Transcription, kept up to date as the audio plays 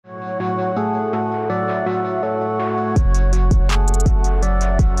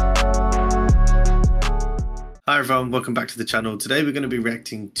everyone, welcome back to the channel. Today we're going to be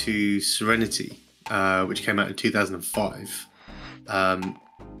reacting to Serenity, which came out in 2005.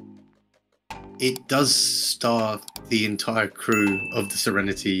 It does star the entire crew of the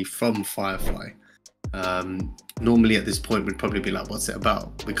Serenity from Firefly. Normally at this point we'd probably be like, what's it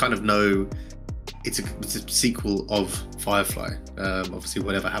about? We kind of know it's a sequel of Firefly. Obviously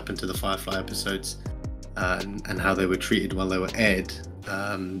whatever happened to the Firefly episodes and how they were treated while they were aired,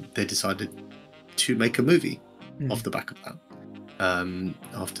 they decided to make a movie off the back of that.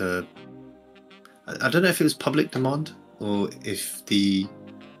 After, I don't know if it was public demand or if the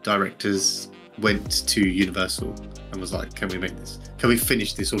directors went to Universal and was like, can we make this? Can we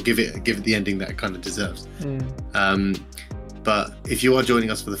finish this or give it the ending that it kind of deserves? But if you are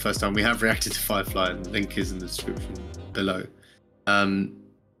joining us for the first time, we have reacted to Firefly and the link is in the description below.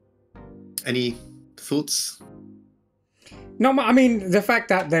 Any thoughts? No, I mean, the fact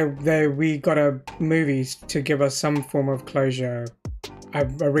that we got a movie to give us some form of closure, I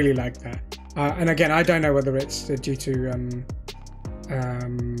really like that. And again, I don't know whether it's due to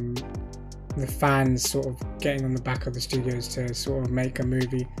the fans sort of getting on the back of the studios to sort of make a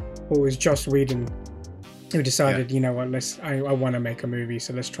movie, or it was Joss Whedon who decided, you know what, I want to make a movie,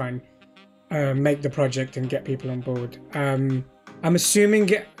 so let's try and make the project and get people on board. I'm assuming,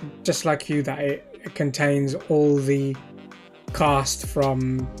 just like you, that it contains all the cast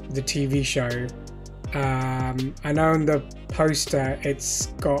from the TV show. I know on the poster it's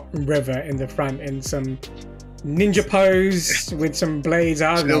got River in the front in some ninja pose with some blades.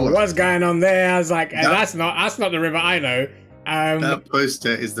 I don't know what's going on there. I was like, that's not the River I know. That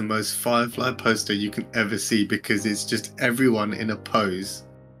poster is the most Firefly poster you can ever see, because it's just everyone in a pose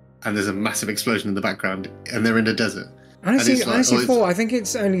and there's a massive explosion in the background and they're in the desert. Honestly, I think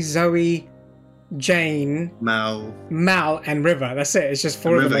it's only Zoe, Jane, Mal, and River. That's it. It's just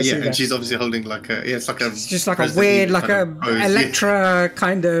four of them. Yeah, and she's obviously holding like a it's just like a weird, like a Electra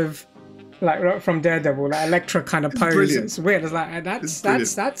kind of, like from Daredevil, like Electra kind of pose. Brilliant. It's weird. It's like that's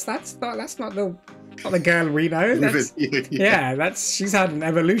not the girl we know. That's, yeah, she's had an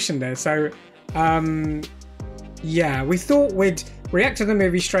evolution there. So, yeah, we thought we'd react to the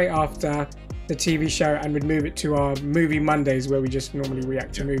movie straight after the TV show and we'd move it to our movie Mondays where we just normally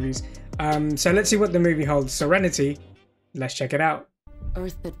react to movies. So let's see what the movie holds. Serenity, let's check it out.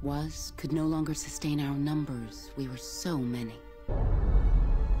 Earth that was could no longer sustain our numbers. We were so many.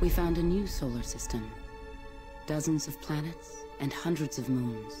 We found a new solar system. Dozens of planets and hundreds of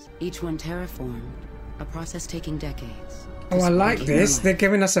moons. Each one terraformed, a process taking decades. Oh, I like this. They're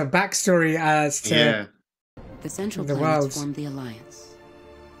giving us a backstory as to the central planets formed the Alliance.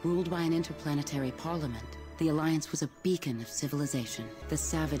 Ruled by an interplanetary parliament, the Alliance was a beacon of civilization. The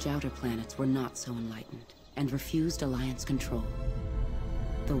savage outer planets were not so enlightened and refused Alliance control.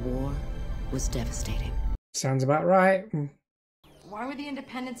 The war was devastating. Sounds about right. Why were the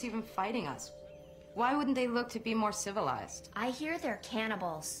Independents even fighting us? Why wouldn't they look to be more civilized? I hear they're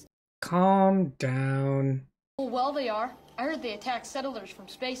cannibals. Calm down. Well, they are. I heard they attack settlers from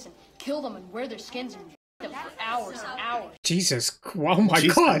space and kill them and wear their skins and them for hours and hours. Jesus, oh my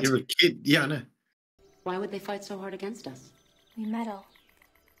God. You're a kid. Yeah, I know. Why would they fight so hard against us? We meddle.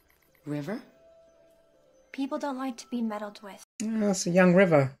 River? People don't like to be meddled with. Oh, that's a young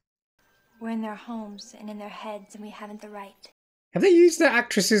River. We're in their homes and in their heads, and we haven't the right. Have they used the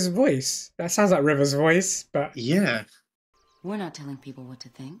actress's voice? That sounds like River's voice, but... Yeah. We're not telling people what to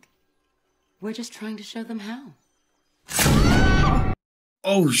think. We're just trying to show them how.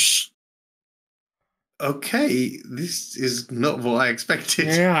 Oh, okay, this is not what I expected.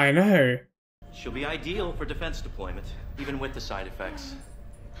 Yeah, I know. She'll be ideal for defense deployment, even with the side effects.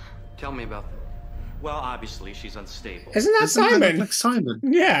 Tell me about them. Well, obviously, she's unstable. Isn't that Simon? Like Simon.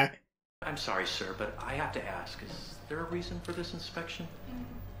 Yeah. I'm sorry, sir, but I have to ask, is there a reason for this inspection?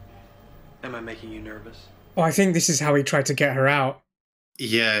 Am I making you nervous? Oh, I think this is how he tried to get her out.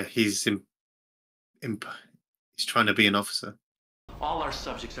 Yeah, he's trying to be an officer. All our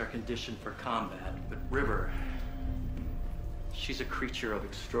subjects are conditioned for combat, but River, she's a creature of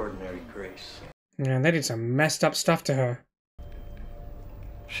extraordinary grace. Yeah, they did some messed up stuff to her.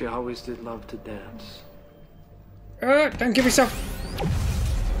 She always did love to dance. Don't give yourself...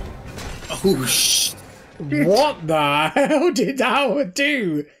 Oh, shit. What the hell did that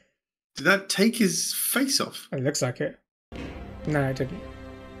do? Did that take his face off? It looks like it. No, it didn't.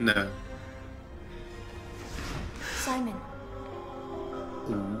 No. Simon.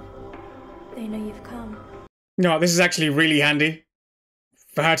 They know you've come. No, this is actually really handy.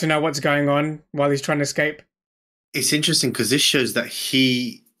 For her to know what's going on while he's trying to escape. It's interesting because this shows that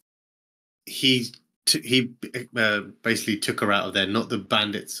he basically took her out of there, not the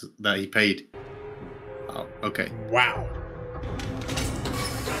bandits that he paid Oh, okay. Wow.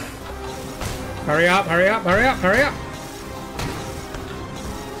 Hurry up, hurry up, hurry up, hurry up.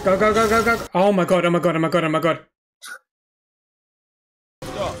 Go, go, go, go, go. Oh my god, oh my god, oh my god, oh my god.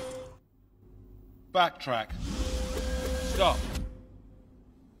 Stop. Backtrack. Stop.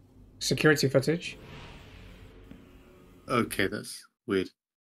 Security footage. Okay, that's weird.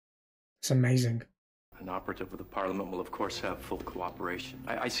 It's amazing. An operative of the Parliament will, of course, have full cooperation.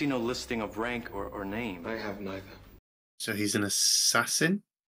 I see no listing of rank or name. I have neither. So he's an assassin?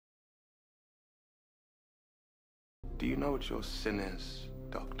 Do you know what your sin is,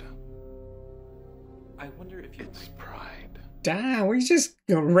 Doctor? I wonder if you... It's pride. Damn, he's just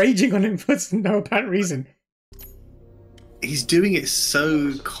raging on him for no apparent reason. He's doing it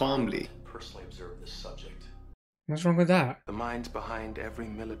so calmly. Personally observe this subject. What's wrong with that? The minds behind every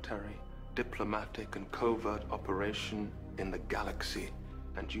military, diplomatic, and covert operation in the galaxy,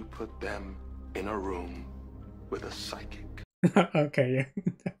 and you put them in a room with a psychic. Okay, yeah.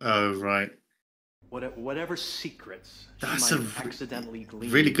 Oh, right. Whatever secrets That's she a might accidentally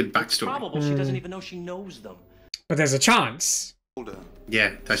glean. really good It's backstory. probable she doesn't even know she knows them. But there's a chance.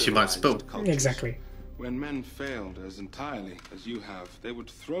 Yeah, that she might spill. Exactly. When men failed as entirely as you have, they would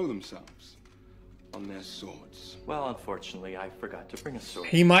throw themselves on their swords. Well, unfortunately, I forgot to bring a sword.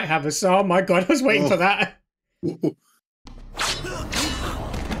 He might have a... Oh my god, I was waiting for that.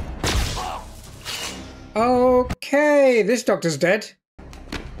 Okay, this doctor's dead.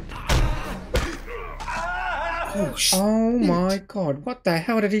 Oh my god, what the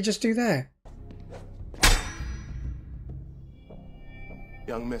hell did he just do there?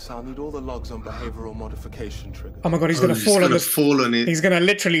 Young miss, I'll need all the logs on behavioral modification triggers. Oh my god, he's gonna fall on it. He's gonna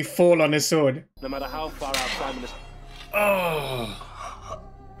literally fall on his sword. No matter how far outside of this... Oh.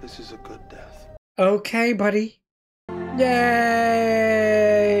 This is a good death. Okay, buddy.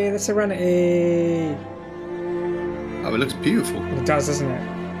 Yay! The Serenity! Oh, it looks beautiful. It does, doesn't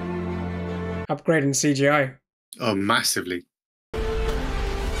it? Upgrading CGI. Oh, massively.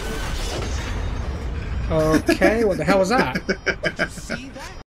 Okay, what the hell was that? Did you see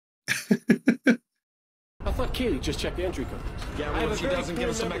that? I thought Keely just checked the entry codes. Yeah, well, if she doesn't give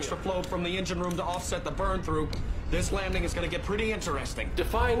us some extra flow from the engine room to offset the burn through, this landing is going to get pretty interesting.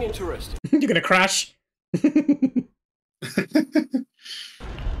 Define interesting. You're gonna crash.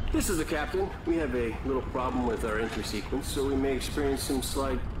 This is the captain. We have a little problem with our entry sequence, so we may experience some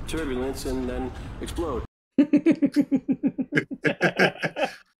slight turbulence and then explode. We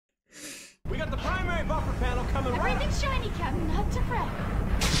got the primary buffer panel coming right up. Everything's shiny, Captain. Not to fret.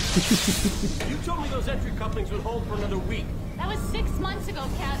 You told me those entry couplings would hold for another week. That was 6 months ago,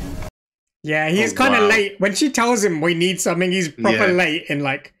 Captain. Yeah, he's kind of late. When she tells him we need something, he's proper late in,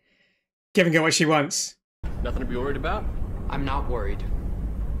 like, giving her what she wants. Nothing to be worried about? I'm not worried.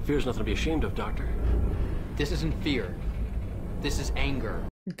 Fear's nothing to be ashamed of, Doctor. This isn't fear. This is anger.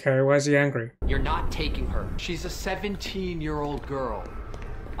 Okay, why is he angry? You're not taking her. She's a 17-year-old girl.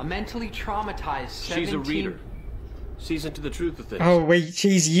 A mentally traumatized 17... She's a reader. Sees into the truth of things. Oh, wait,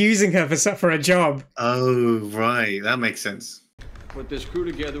 she's using her for a job. Oh, right. That makes sense. Put this crew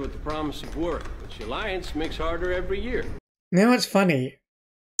together with the promise of work, which the Alliance makes harder every year. You know what's funny?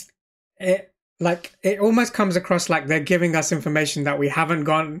 It almost comes across like they're giving us information that we haven't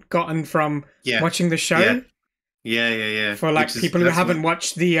gotten from watching the show. Yeah. For like people who haven't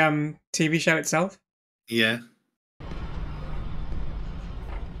watched the TV show itself. Yeah.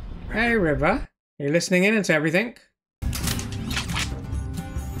 Hey, River. You listening in into everything?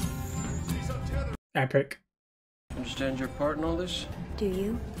 Epic. Understand your part in all this? Do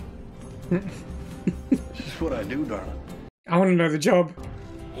you? This is what I do, darling. I want to know the job.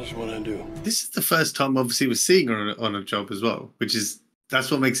 This is what I do. This is the first time, obviously, we're seeing her on a job as well,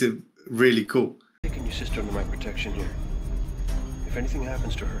 that's what makes it really cool. Taking your sister under my protection here. If anything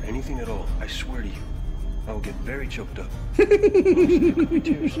happens to her, anything at all, I swear to you, I will get very choked up. It could be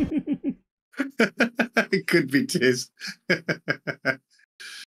tears. It could be tears.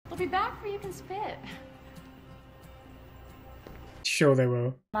 We'll be back where you can spit. Sure they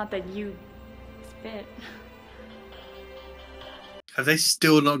will. Not that you spit. Have they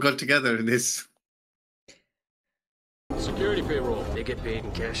still not got together in this? Security payroll. They get paid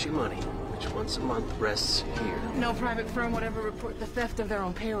in cashy money, which once a month rests here. No private firm would ever report the theft of their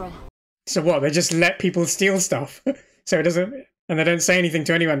own payroll. So what? They just let people steal stuff, so it doesn't, and they don't say anything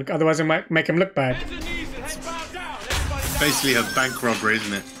to anyone. Otherwise, it might make them look bad. It's basically a bank robbery,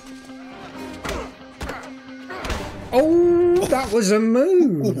 isn't it? Oh, that was a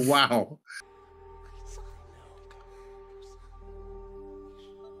move! Wow.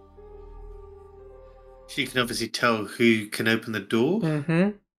 She can obviously tell who can open the door.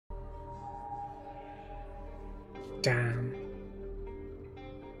 Mm-hmm. Damn.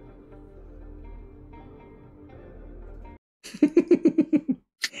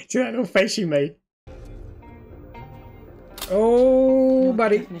 See that little face you made? Oh, You know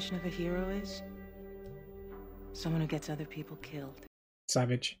buddy. What the definition of a hero is? Someone who gets other people killed.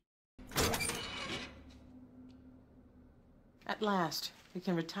 Savage. At last, we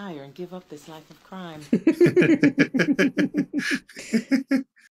can retire and give up this life of crime.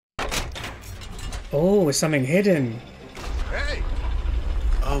 Oh, there's something hidden. Hey!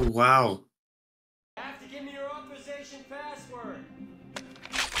 Oh, wow. You have to give me your authorization password.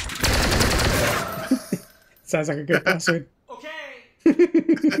 Sounds like a good password.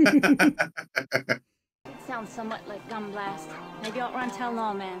 Sounds somewhat like gun blast. Maybe I'll run tell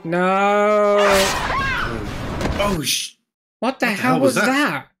lawman. No. Oh, what the hell was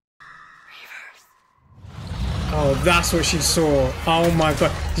that? Oh, that's what she saw. Oh my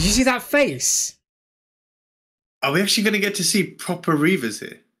god. Did you see that face? Are we actually going to get to see proper Reavers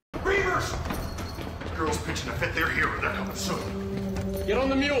here? Reavers! The girls pitching a fit. They're here. They're coming soon. Get on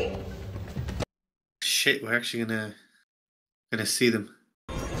the mule. Shit, we're actually gonna see them.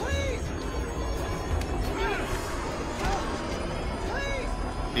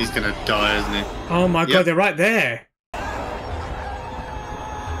 He's gonna die, isn't he? Oh my god, they're right there.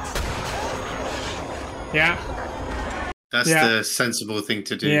 Yeah. That's the sensible thing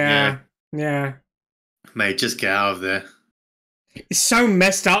to do. Yeah. Yeah. Mate, just get out of there. It's so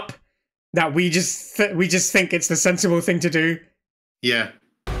messed up that we just think it's the sensible thing to do. Yeah.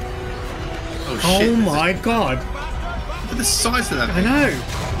 Oh shit. Oh my god. Look at the size of that I know.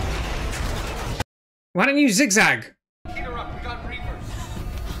 Why don't you zigzag?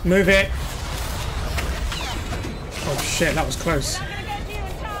 Move it. Oh shit, that was close.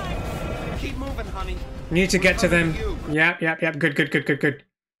 Keep moving, honey. Need to get to them. Yep. Good.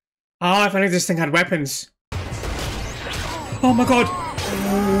 Oh, if only this thing had weapons. Oh my god.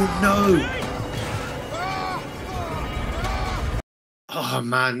 Oh no. Oh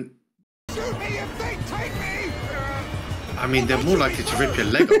man. I mean, they're more likely to rip your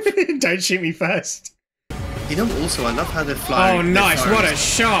leg off. Don't shoot me first. You know, also, I love how they're flying. Oh, nice. What a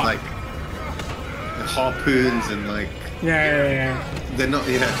shot. Like, the harpoons and, like... Yeah. They're not,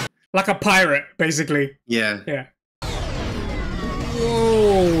 like a pirate, basically. Yeah. Yeah.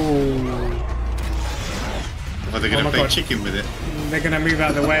 Whoa. Well, they're going to play chicken with it. They're going to move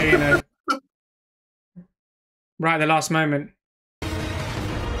out of the way, right at the last moment.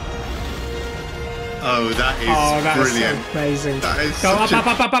 Oh, that is brilliant. Is so amazing. That is Go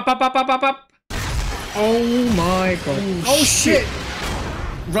up. Oh my god. Oh shit.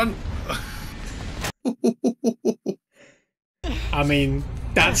 Run. I mean,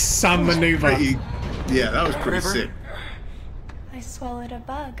 that's some maneuver. Yeah, that was pretty sick. I swallowed a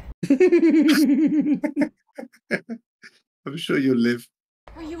bug. I'm sure you'll live.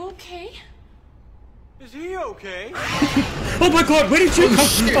 Are you okay? Is he okay? Oh my god, where did you come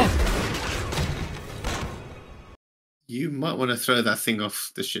from? You might want to throw that thing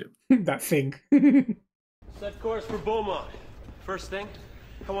off the ship. That thing. Set course for Beaumont. First thing,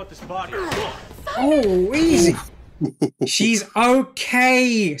 I want this body. Oh, easy. She's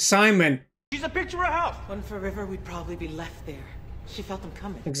okay, Simon. She's a picture of house. One for River, we'd probably be left there. She felt them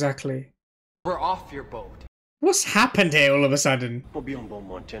coming. Exactly. We're off your boat. What's happened here all of a sudden? We'll be on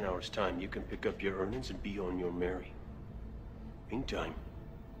Beaumont 10 hours' time. You can pick up your earnings and be on your merry. Meantime,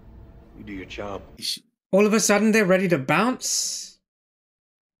 you do your job. All of a sudden they're ready to bounce?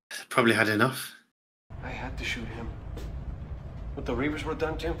 Probably had enough. I had to shoot him. What the Reavers were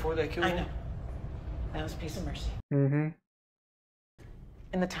done to him before they killed him? I know. That was peace and mercy. Mm-hmm.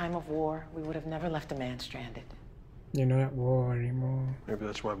 In the time of war, we would have never left a man stranded. You're not at war anymore. Maybe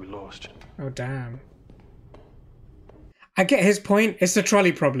that's why we lost. Oh, damn. I get his point. It's the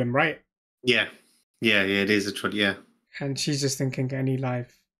trolley problem, right? Yeah. Yeah, it is a trolley, yeah. And she's just thinking any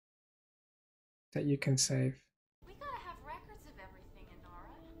life that you can save. We gotta have records of everything,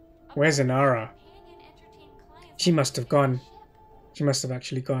 Inara. Where's Inara? She must have gone. She must have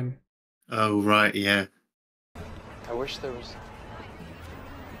actually gone. Oh, right, yeah. I wish there was...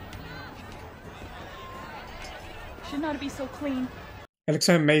 Should not be so clean. It looks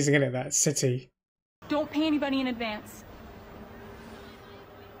so amazing, isn't it, that city? Don't pay anybody in advance.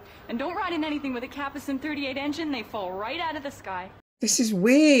 And don't ride in anything with a Capison 38 engine, they fall right out of the sky. This is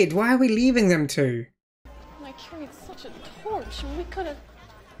weird. Why are we leaving them to? I carried such a torch, and we could have...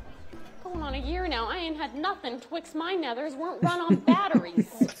 Going on a year now, I ain't had nothing. Twixt my nethers weren't run on batteries.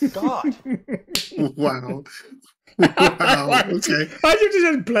 God. Wow. Wow, okay. I should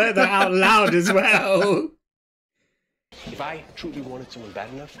just blurt that out loud as well. If If I truly wanted someone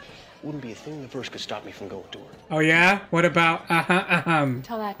bad enough, wouldn't be a thing in the verse could stop me from going to her. Oh yeah? What about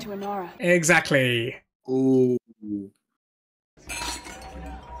Tell that to Honora. Exactly. Ooh.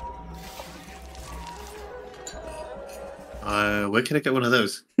 Where can I get one of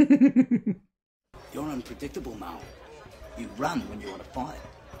those? You're unpredictable now. You run when you want to fight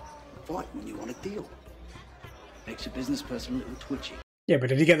when you want to deal. Makes your business person a little twitchy. Yeah, but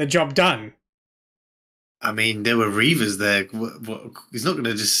did he get the job done? I mean, there were Reavers there. He's not going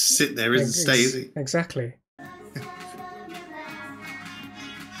to just sit there and stay, is he? Exactly.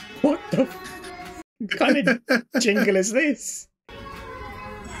 What the kind of jingle is this?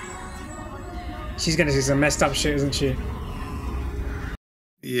 She's going to see some messed up shit, isn't she?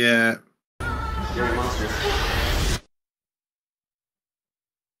 Yeah.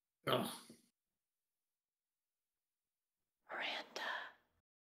 Oh.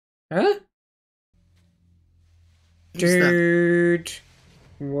 Huh? Who's Dude, that?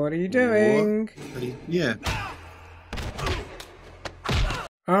 what are you doing? Yeah.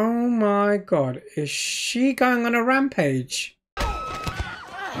 Oh my god, is she going on a rampage?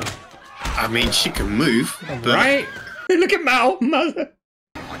 I mean, she can move, but... Right? Look at Mal, mother.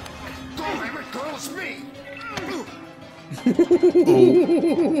 Damn it, girl, it's me.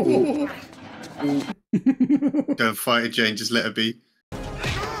 Don't fight her, Jane. Just let her be.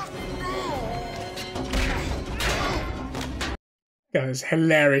 That was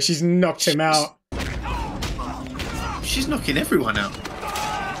hilarious. She's knocked him out. She's knocking everyone out.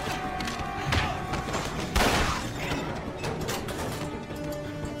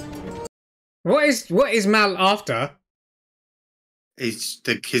 What is Mal after? It's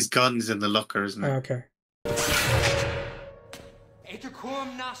his gun's in the locker, isn't it? Oh, okay.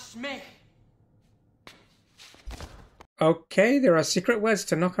 Okay, there are secret words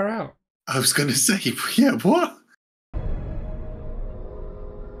to knock her out. I was going to say, yeah, what?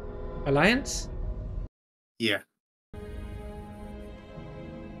 Alliance? Yeah.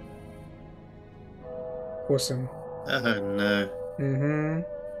 Awesome. Oh, no. Mm-hmm.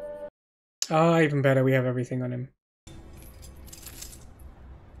 Oh, even better, we have everything on him.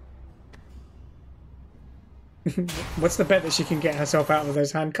 What's the bet that she can get herself out of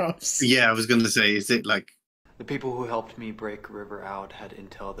those handcuffs? Yeah, I was going to say, is it like... The people who helped me break River out had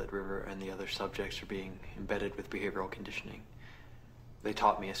intel that River and the other subjects are being embedded with behavioral conditioning. They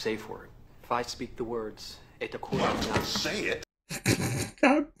taught me a safe word. If I speak the words, Say it.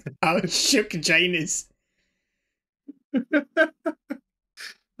 How shook Jane is.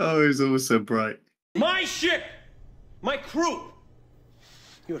 Oh, he's always so bright. My ship! My crew!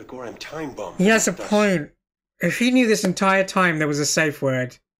 You're a Goram time bomb. He has a point. If he knew this entire time there was a safe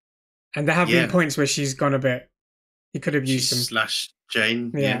word, and there have been points where she's gone a bit, he could have used them. Slash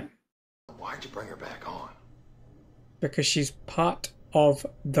Jane. Yeah. Why'd you bring her back on? Because she's part of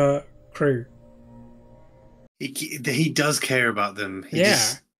the crew. He does care about them.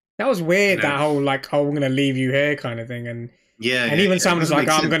 That was weird, that whole, like, oh, I'm going to leave you here kind of thing. And even someone was like,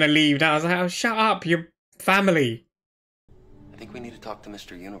 oh, I'm going to leave now. I was like, oh, shut up, you're family. I think we need to talk to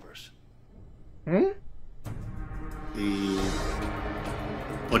Mr. Universe. Hmm? The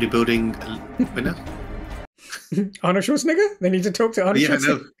bodybuilding winner? Arnold Schwarzenegger? They need to talk to Arnold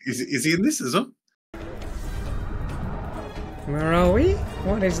Schwarzenegger. No. Is he in this as well? Where are we?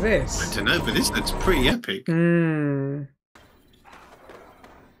 What is this? I don't know, but this looks pretty epic. Hmm.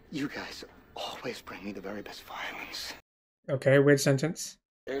 You guys always bring me the very best violence. Okay, weird sentence.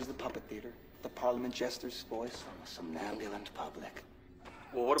 There's the puppet theater, the Parliament jester's voice on a somnambulant public.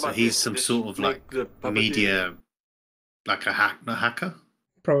 Well, what So about he's some sort of like media, like a hacker?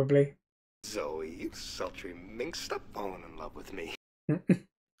 Probably. Zoe, you sultry minx, stop falling in love with me.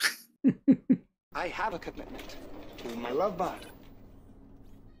 I have a commitment to my love bond.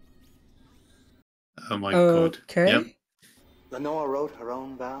 Oh my god. Okay. Yep. Lenore wrote her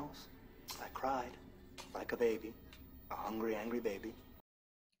own vows. I cried like a baby, a hungry, angry baby.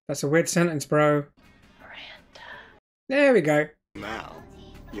 That's a weird sentence, bro. Miranda. There we go. Mal,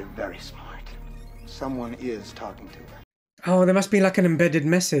 you're very smart. Someone is talking to her. Oh, there must be like an embedded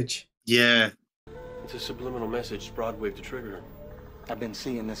message. Yeah. It's a subliminal message Broadwave to trigger her. I've been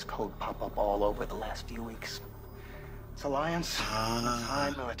seeing this code pop up all over the last few weeks. It's Alliance, it's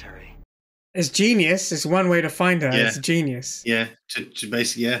high military. It's genius. It's one way to find her. Yeah. It's genius. Yeah. To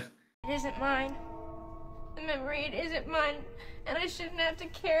basically, yeah. It isn't mine. The memory, it isn't mine. And I shouldn't have to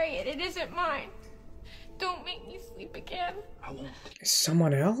carry it. It isn't mine. Don't make me sleep again. I won't. Is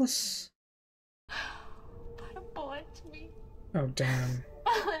someone else? Put a bullet to me. Oh, damn.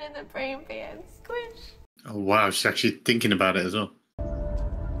 Bullet in the brain pan. Squish. Oh wow, she's actually thinking about it as well.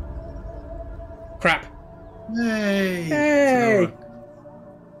 Crap. Hey! Hey!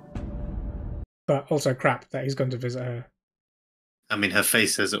 But also crap that he's gone to visit her. I mean, her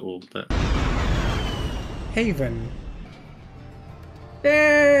face says it all, but... Haven.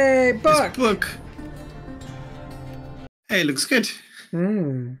 Hey, book! This book! Hey, looks good.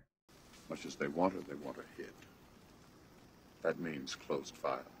 Much as they want her hid. That means closed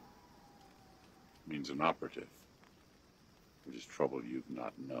file. Means an operative. Which is trouble you've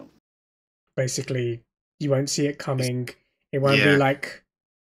not known. Basically, you won't see it coming. It won't be like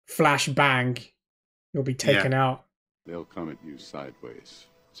flash bang. You'll be taken out. They'll come at you sideways.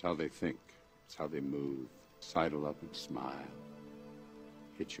 It's how they think. It's how they move. Sidle up and smile.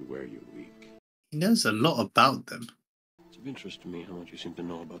 Hit you where you're weak. He knows a lot about them. It's of interest to me how much you seem to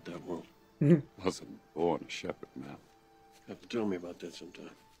know about that world. Wasn't born a shepherd, man. You have to tell me about that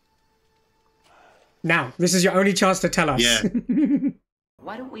sometime. Now, this is your only chance to tell us. Yeah.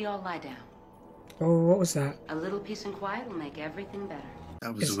 Why don't we all lie down? Oh, what was that? A little peace and quiet will make everything better.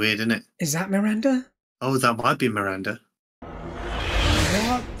 That was weird, isn't it? Is that Miranda? Oh, that might be Miranda.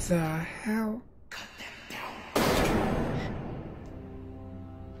 What the hell?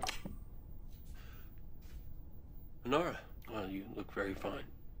 Nora, well, you look very fine.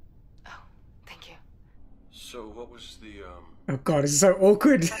 Oh, thank you. So what was the, Oh god, it's so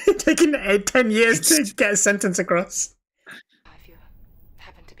awkward. Taking 10 years to get a sentence across. If you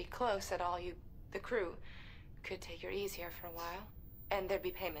happen to be close at all, the crew, could take your ease here for a while, and there'd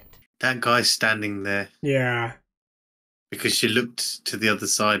be payment. That guy standing there. Yeah. Because she looked to the other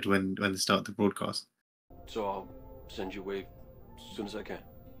side when they started the broadcast. So I'll send you away as soon as I can.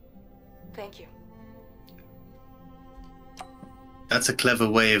 Thank you. That's a clever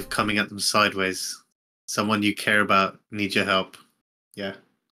way of coming at them sideways. Someone you care about needs your help. Yeah.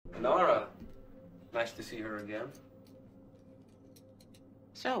 Nora, nice to see her again.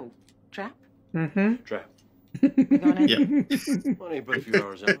 So, trap? Trap. Yeah. Funny, but a few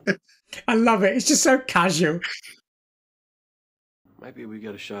hours out. I love it. It's just so casual. Maybe we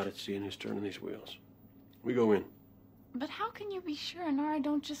got a shot at seeing who's turning these wheels. We go in. But how can you be sure Nara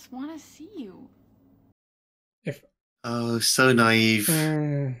don't just want to see you? Oh, so naive.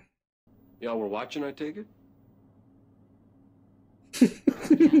 Y'all were watching, I take it?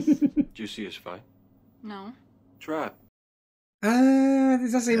 Yes. Did you see us fight? No. Trap.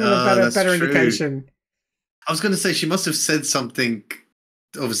 This doesn't even a better true. indication. I was going to say she must have said something,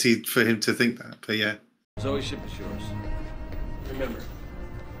 obviously, for him to think that, but yeah. Zoe's ship is yours. Remember,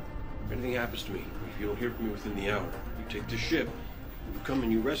 if anything happens to me, if you don't hear from me within the hour, you take the ship, you come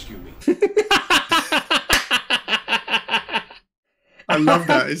and you rescue me. I love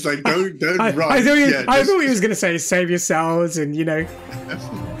that. It's like, don't run. I thought he was going to say, save yourselves, and, you know.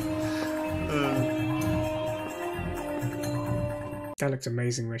 That looks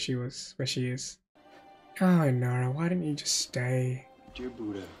amazing where she is. Oh, Nara, why didn't you just stay? Dear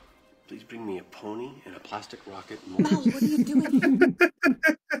Buddha, please bring me a pony and a plastic rocket. Mal, what are you doing?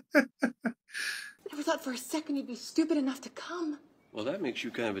 I thought for a second you'd be stupid enough to come. Well, that makes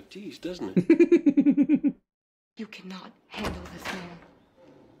you kind of a tease, doesn't it? You cannot handle this man.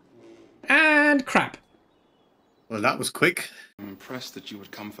 And crap. Well, that was quick. I'm impressed that you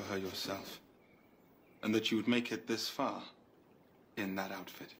would come for her yourself. And that you would make it this far in that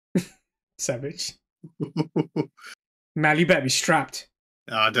outfit. Savage. Mal, you better be strapped.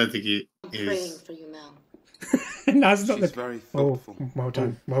 No, I don't think he I'm praying is. for you, Mal. That's not She's the... very thoughtful. Oh, well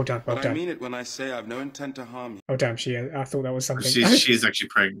done. But I mean it when I say I've no intent to harm you. Oh, damn, I thought that was something. She's actually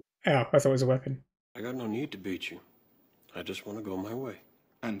praying. Oh, I thought it was a weapon. I got no need to beat you. I just want to go my way.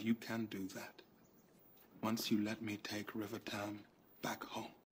 And you can do that. Once you let me take Rivertown back home.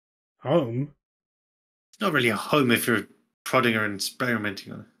 Home? It's not really a home if you're prodding her and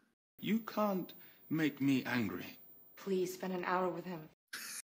experimenting on her. You can't make me angry. Please spend an hour with him.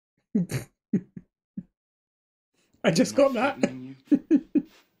 I just got that.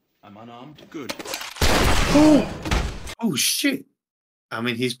 I'm unarmed. Good. Oh, shit. I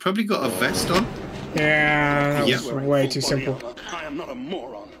mean, he's probably got a vest on. Yeah, that was way too simple. I am not a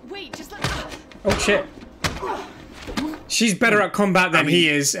moron. Wait, just let me... Oh, shit. She's better at combat than he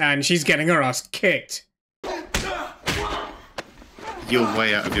is, and she's getting her ass kicked. You're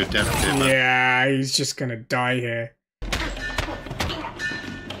way out of your depth here, man. Yeah, he's just gonna die here.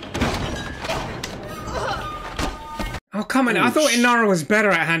 Oh, come on. I thought Inara was better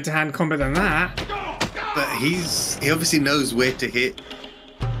at hand-to-hand combat than that. But he obviously knows where to hit,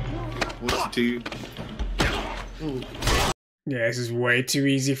 what to do. Ooh. Yeah, this is way too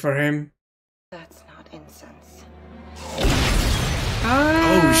easy for him. That's not incense.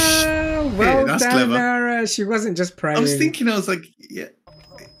 Well that's done, clever. Nara. She wasn't just praying. I was thinking, I was like, yeah.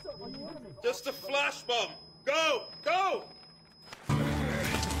 Just a flash bomb. Go! Go!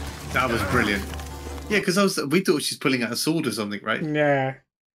 That was brilliant. Yeah, because we thought she's pulling out a sword or something, right? Yeah.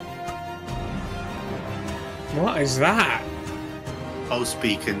 What is that? Pulse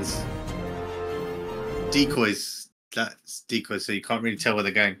beacons. Decoys. That's decoys, so you can't really tell where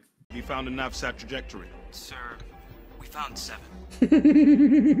they're going. You found a NavSat trajectory. Sir, we found 7.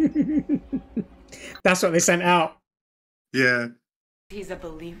 That's what they sent out. Yeah. He's a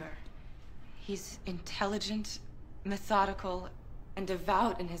believer. He's intelligent, methodical, and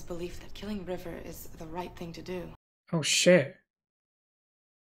devout in his belief that killing River is the right thing to do. Oh shit.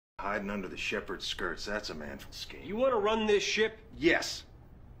 Hiding under the shepherd's skirts, that's a man from scale. You want to run this ship? Yes.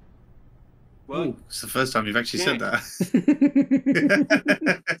 Well, Ooh, it's the first time you've actually said that.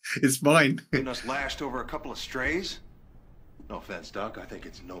 It's mine. Letting us last over a couple of strays? No offense, Doc. I think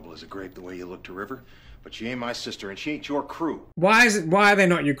it's noble as a grape the way you look to River. But she ain't my sister, and she ain't your crew. Why are they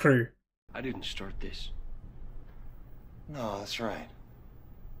not your crew? I didn't start this. No, that's right.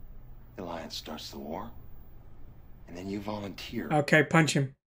 The Alliance starts the war. And then you volunteer. Okay, punch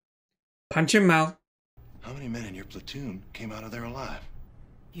him. Punch him, Mal. How many men in your platoon came out of there alive?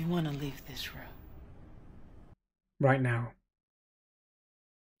 You want to leave this room? Right now.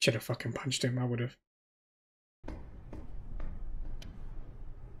 Should have fucking punched him, I would have.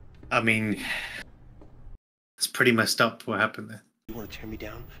 I mean, it's pretty messed up what happened there. You want to tear me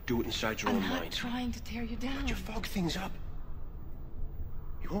down? Do it inside your own I'm not mind. trying to tear you down. But you fog things up.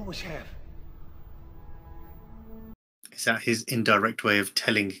 You always have. Is that his indirect way of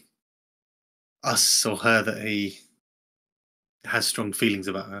telling us or her that he has strong feelings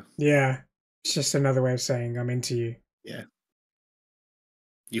about her? Yeah. It's just another way of saying I'm into you. Yeah.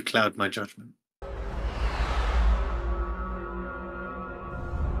 You cloud my judgment.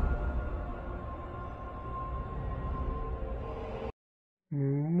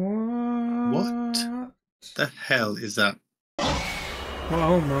 What the hell is that?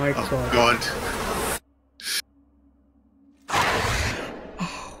 Oh my god. Oh my god.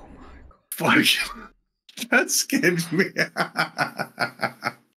 Fuck. That scared me.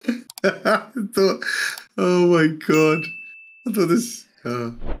 I thought, oh my god. I thought this.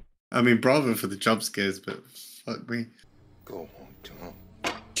 I mean, bravo for the jump scares, but fuck me. Go home, Tom.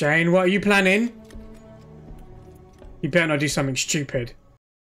 Jane, what are you planning? You better not do something stupid.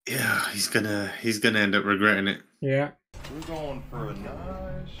 Yeah, he's gonna end up regretting it. Yeah. We're going for a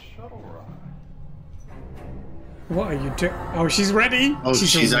nice shuttle ride. What are you doing? Oh, she's ready? Oh,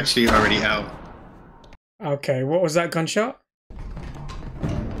 she's actually already out. Okay, what was that gunshot?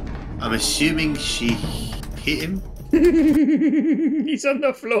 I'm assuming she hit him. He's on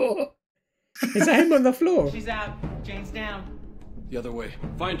the floor. Is that him on the floor? She's out. Jane's down. The other way.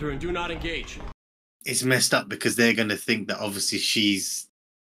 Find her and do not engage. It's messed up because they're going to think that obviously she's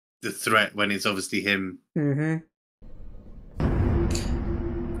the threat when it's obviously him. Mm-hmm.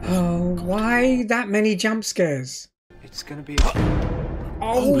 Oh, why that many jump scares? It's gonna be.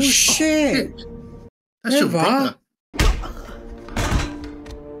 Oh shit! That's your brother.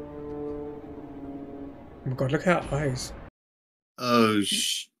 Oh my god, look at her eyes. Oh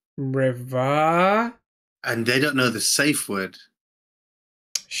River. And they don't know the safe word.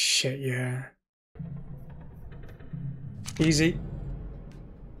 Shit, yeah. Easy.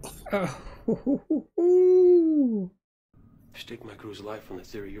 Oh. Stake my crew's life on the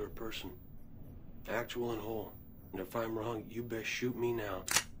theory you're a person. Actual and whole. And if I'm wrong, you best shoot me now.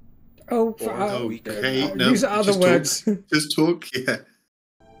 Oh, okay. No, use other words. Just talk, yeah.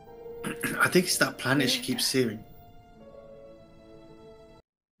 I think it's that planet she keeps seeing.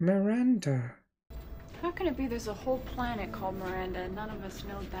 Miranda. How can it be there's a whole planet called Miranda and none of us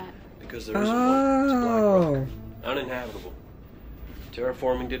know that? Because there isn't one. It's a black rock. Uninhabitable.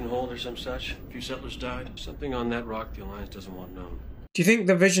 Terraforming didn't hold or some such. A few settlers died. Something on that rock the Alliance doesn't want known. Do you think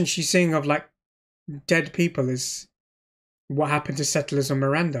the vision she's seeing of like dead people is what happened to settlers on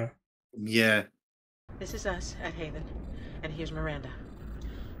Miranda? Yeah. This is us at Haven, and here's Miranda.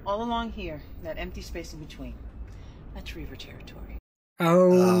 All along here, that empty space in between. That's Reaver territory.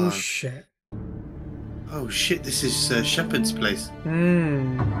 Oh shit. Oh shit, this is Shepard's place.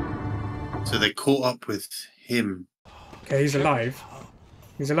 Hmm. So they caught up with him. Okay, he's alive.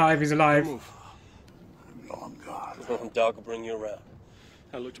 He's alive, he's alive. I'm gone. Doc will bring you around.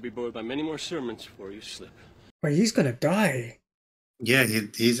 I look to be bored by many more sermons before you slip. Wait, he's gonna die. Yeah,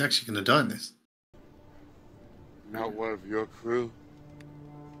 he's actually gonna die in this. Not one of your crew?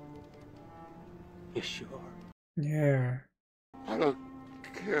 Yes, you are. Yeah. I don't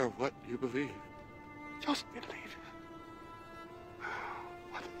care what you believe. Just believe.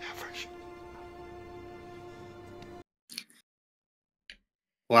 Whatever.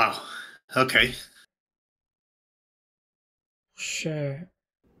 Wow. Okay. Shit.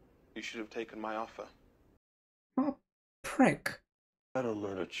 You should have taken my offer. What a prick. I don't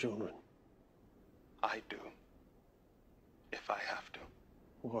murder children. I do. If I have to.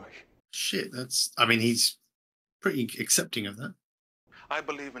 Why? Shit, I mean, he's pretty accepting of that. I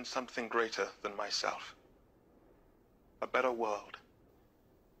believe in something greater than myself. A better world.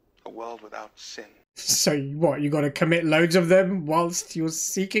 A world without sin. So what, you gotta commit loads of them whilst you're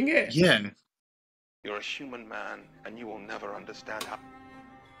seeking it? Yeah. You're a human man, and you will never understand how...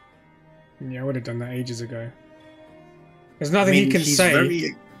 Yeah, I would have done that ages ago. There's nothing he can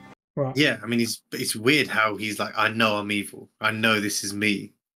say. What? Yeah, I mean, it's weird how he's like, I know I'm evil. I know this is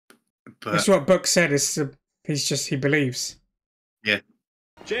me. But That's what Buck said. He believes. Yeah.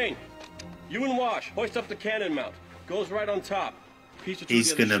 Jane, you and Wash, hoist up the cannon mount. Goes right on top.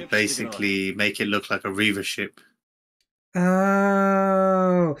 He's gonna basically make it look like a Reaver ship.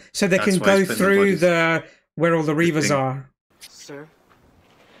 Oh, so they can go through where all the Reavers are. Sir,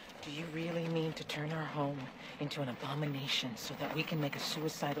 do you really mean to turn our home into an abomination so that we can make a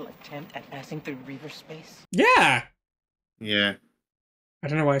suicidal attempt at passing through Reaver space? Yeah. Yeah. I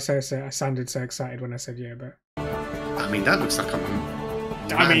don't know why I sounded so excited when I said yeah, but... I mean, that looks like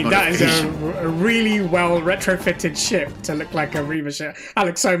that is a really well retrofitted ship to look like a Reaver ship. That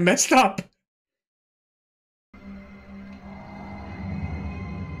looks so messed up.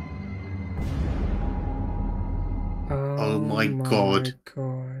 Oh my god.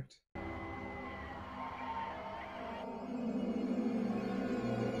 God.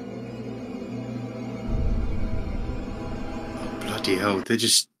 Bloody hell, they're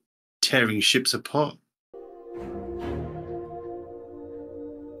just tearing ships apart.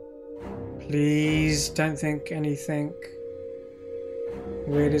 Please don't think anything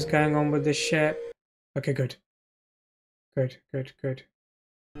weird is going on with this ship. Okay, good. Good.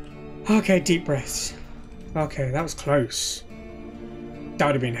 Okay, deep breaths. Okay, that was close. That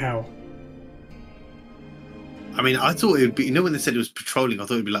would have been hell. I mean, I thought it would be, you know, when they said it was patrolling, I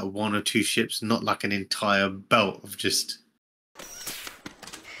thought it would be like 1 or 2 ships, not like an entire belt of just...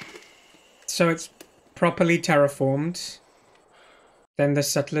 So it's properly terraformed. Then the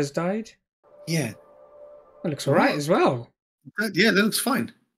settlers died? Yeah. It looks alright as well. Yeah, that looks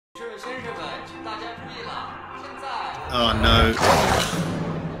fine. Oh no.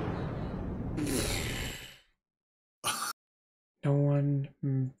 No one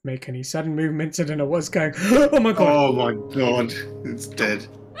make any sudden movements. I don't know what's going. Oh my god. Oh my god. It's dead.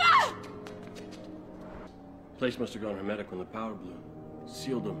 Place must have gone hermetic when the power blew.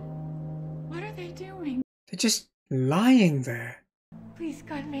 Sealed them. What are they doing? They're just lying there. Please,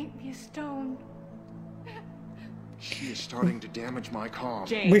 God, make me a stone. She is starting to damage my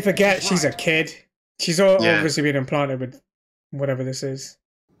comm. We forget she's a kid. She's obviously been implanted with whatever this is.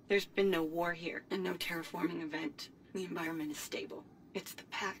 There's been no war here and no terraforming event. The environment is stable. It's the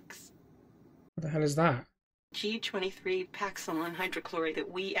Pax. What the hell is that? G23 Paxilon hydrochloride that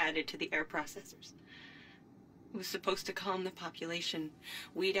we added to the air processors. It was supposed to calm the population,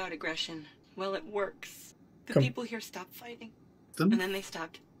 weed out aggression. Well, it works. The people here stopped fighting. And then they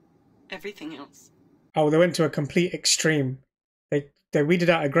stopped everything else. Oh, they went to a complete extreme. They weeded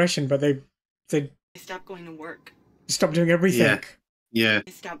out aggression, but they stopped going to work. Stopped doing everything. Yeah.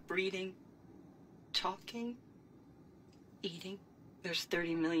 They stopped breeding, talking, eating. There's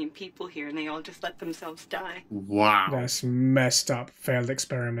 30 million people here, and they all just let themselves die. Wow. That's messed up. Failed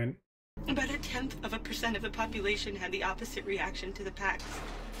experiment. About 0.1% of the population had the opposite reaction to the Pax.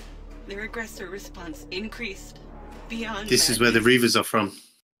 Their aggressor response increased beyond. This is where the Reavers are from.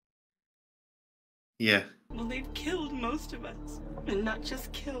 Yeah. Well, they've killed most of us. And not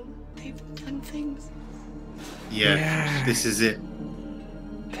just killed, they've done things. Yeah. This is it.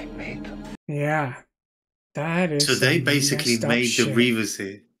 They made them. Yeah. That is. So they basically made the Reavers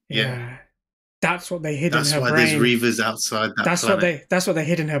here. Yeah. That's what they hid in her brain. That's why there's Reavers outside that planet. That's what they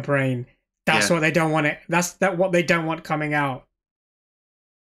hid in her brain. That's what they don't want it. That's what they don't want coming out.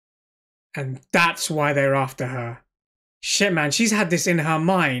 And that's why they're after her. Shit, man, she's had this in her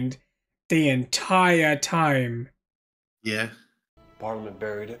mind the entire time. Yeah. Parliament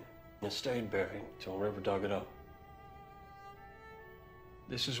buried it, and it stayed buried until River dug it up.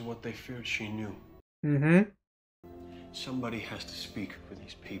 This is what they feared she knew. Mm-hmm. Somebody has to speak for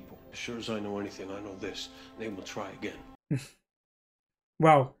these people. As sure as I know anything, I know this. They will try again.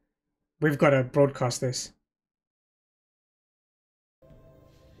 Well, we've got to broadcast this.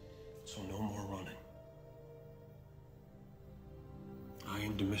 So no more running. I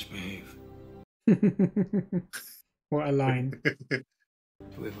aim to misbehave. What a line. Do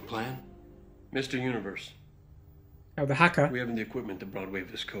we have a plan? Mr. Universe. Oh, the hacker. We haven't the equipment to broadwave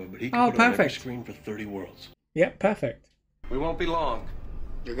this code, but he can put it on every screen for 30 worlds. Yep, perfect. We won't be long.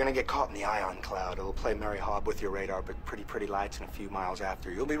 You're gonna get caught in the ion cloud. It'll play Mary Hobb with your radar, but pretty lights and a few miles after.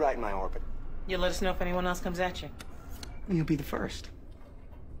 You'll be right in my orbit. You'll let us know if anyone else comes at you. And you'll be the first.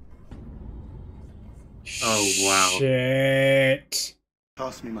 Oh, wow. Shit.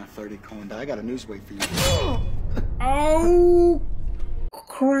 Toss me my 30 Conda. I got a news wait for you. Oh,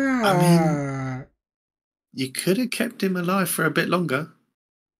 crap. I mean, you could have kept him alive for a bit longer.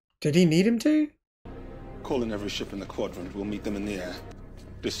 Did he need him to? Call in every ship in the quadrant. We'll meet them in the air.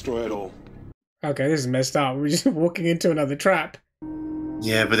 Destroy it all. Okay, this is messed up. We're just walking into another trap.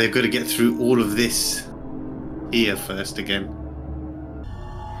 Yeah, but they've got to get through all of this here first again.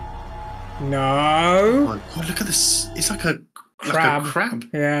 No. Oh, God, look at this. It's like a crab. Like a crab.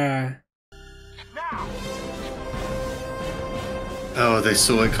 Yeah. Oh, they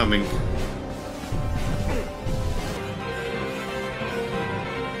saw it coming.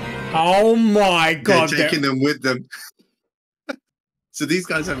 Oh my God. They're taking them with them. So these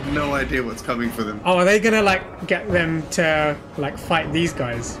guys have no idea what's coming for them. Oh, are they gonna like get them to like fight these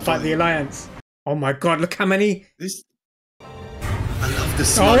guys? Fight the Alliance? Oh my God, look how many. This... I love the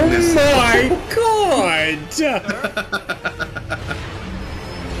smugness. Oh my God!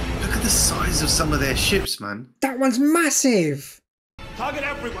 Look at the size of some of their ships, man. That one's massive. Target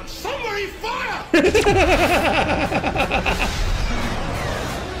everyone! Somebody fire!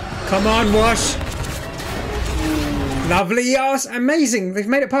 Come on, Wash. Lovely, yes, amazing. They've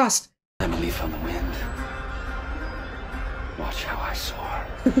made it past. I'm a leaf on the wind. Watch how I soar.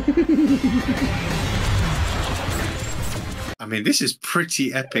 I mean, this is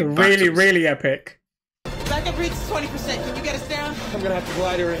pretty epic. Really, really epic. Backup reaches 20%. Can you get us down? I'm gonna have to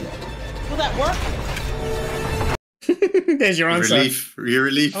glide her in. Will that work? There's your answer. Relief. Your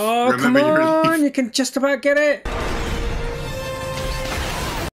relief. Oh, remember come your on. relief. You can just about get it.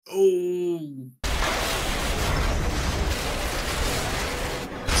 Oh.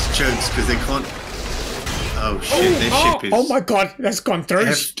 It's jokes because they can't. Oh shit! Their ship is. Oh my God, that's gone through.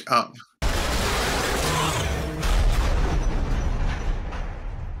 Effed up.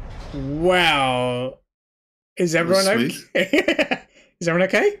 Wow. Is everyone okay? Is everyone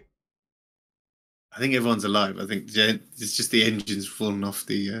okay? I think everyone's alive. I think it's just the engine's fallen off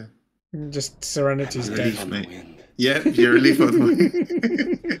the. Just Serenity's dead. Relief, mate. Yeah, you're relief on the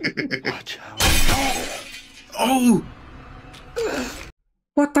way. Watch out. Oh!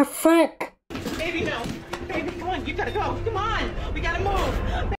 What the fuck? Baby, no. Baby, come on. You gotta go. Come on. We gotta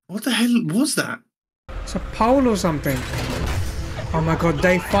move. What the hell was that? It's a pole or something. Oh my God,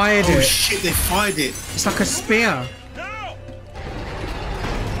 they fired it. Oh shit, they fired it. It's like a spear.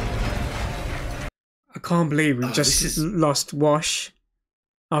 I can't believe we just lost Wash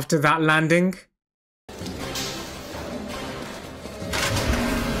after that landing.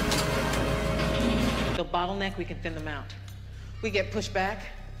 The bottleneck, we can thin them out. We get pushed back.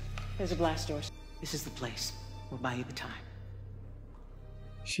 There's a blast door. This is the place. We'll buy you the time.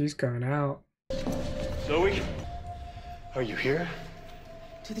 She's going out. Zoe? Are you here?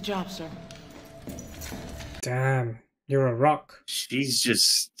 To the job, sir. Damn, you're a rock. She's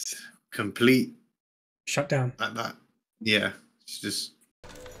just complete. Shut down. Like that. Yeah, she's just.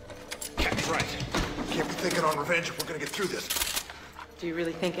 Captain's right. Can't be thinking on revenge if we're gonna get through this. Do you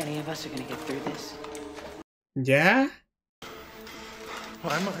really think any of us are gonna get through this? Yeah?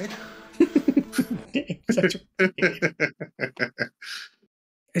 I might.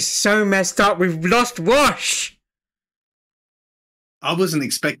 It's so messed up. We've lost Wash. I wasn't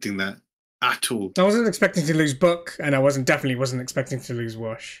expecting that at all. I wasn't expecting to lose Book, and I definitely wasn't expecting to lose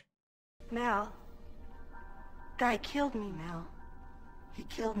Wash. Mel. Guy killed me, Mel. He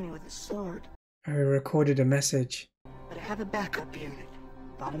killed me with a sword. I recorded a message. But I have a backup unit.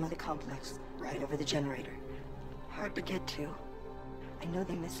 Bottom of the complex, right over the generator. Hard to get to. I know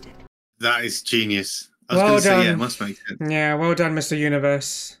they missed it. That is genius. I was Well going to say, done. yeah, it must make sense. Yeah, well done, Mr.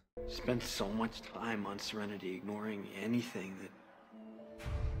 Universe. Spent so much time on Serenity ignoring anything that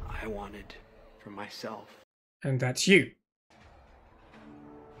I wanted for myself. And that's you.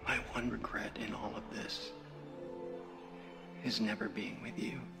 My one regret in all of this is never being with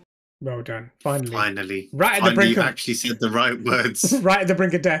you. Well done. Finally. Finally. Right at the brink you of... actually said the right words. Right at the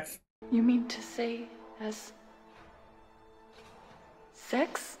brink of death. You mean to say as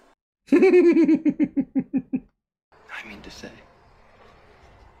sex? I mean to say.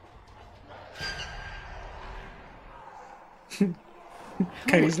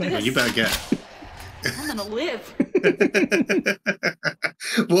 Katie's like, Well, you better get. I'm gonna live.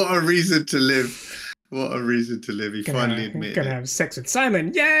 What a reason to live. What a reason to live. He finally admitted gonna it. have sex with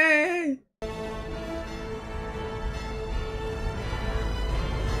Simon. Yay!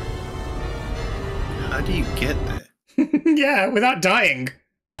 How do you get there? Yeah, without dying.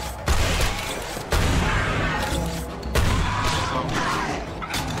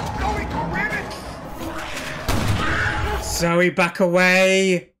 Zoe, back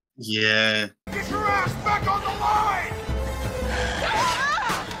away. Yeah. Get your ass back on the line!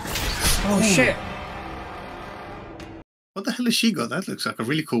 Oh shit. What the hell has she got? That looks like a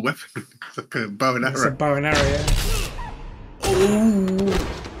really cool weapon. It's like a bow and arrow. It's a bow and arrow, yeah.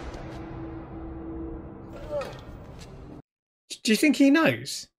 Oh. Do you think he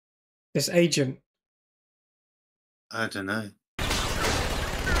knows? This agent? I don't know.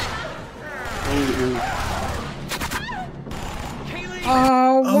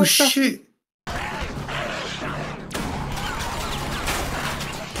 Oh, what shit.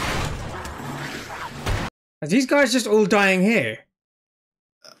 Are these guys just all dying here?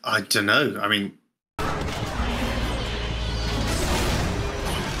 I don't know. I mean...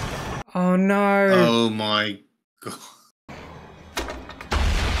 Oh no. Oh my god.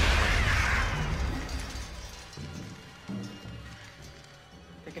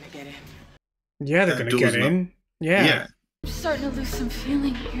 They're gonna get in. Yeah, they're gonna get in. Yeah. I'm starting to lose some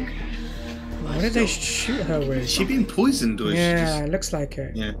feeling here. What did they shoot her with? Is she being poisoned or is she Yeah, just... it looks like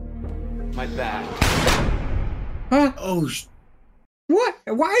it. Yeah. My back. Huh? Oh, what?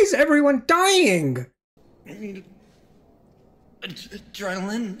 Why is everyone dying? I need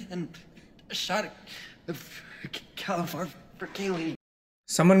adrenaline and a shot of Calivar for Kaylee.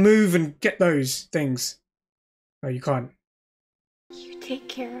 Someone move and get those things. Oh, you can't. You take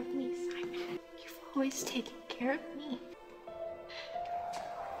care of me, Simon. You've always taken care of me.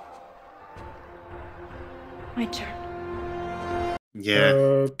 My turn. Yeah.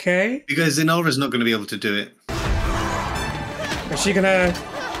 Okay. Because Inara's not going to be able to do it. Is she gonna...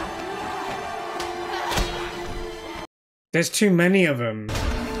 There's too many of them.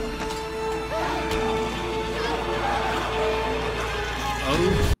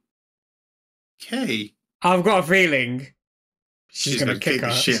 Okay. I've got a feeling she's gonna kick kick the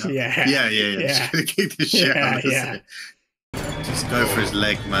her. shit out. Yeah. Yeah. She's gonna kick the shit out of us. Just go for his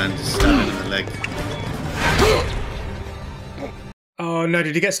leg, man. Just stab him in the leg. Oh no,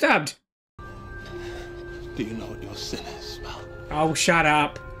 did he get stabbed? Do you know what your sin is, Mal? Oh, shut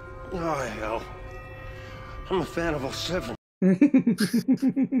up. Oh, hell. I'm a fan of all seven. Nice.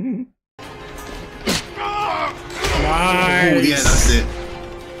 Oh, yeah, that's it.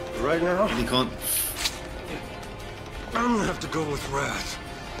 Right now, And he can't. I'm gonna have to go with Raz.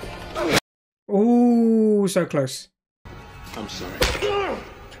 Ooh, so close. I'm sorry.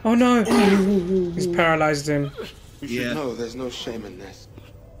 Oh no! He's paralyzed him. You should know there's no shame in this.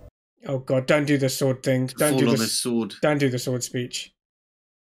 Oh god, don't do the sword thing. Don't Fall do on the his sword. Don't do the sword speech.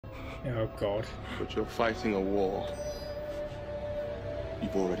 Oh god. But you're fighting a war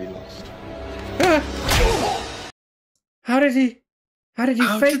you've already lost. How did he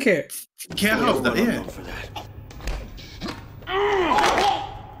fake it? Get out of that, yeah.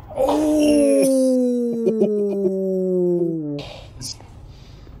 Oh!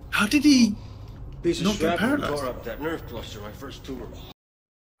 How did he Piece of not get shrapnel paralyzed? tore up that nerve cluster my first tumor.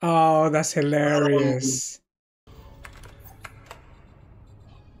 Oh, that's hilarious.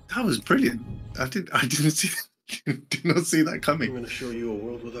 That was brilliant. I didn't see did not see that I'm coming. gonna show you a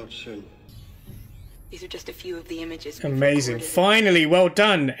world without sin. These are just a few of the images. Amazing. Finally, well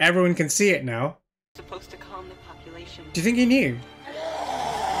done. Everyone can see it now. Supposed to calm the population. Do you think he knew?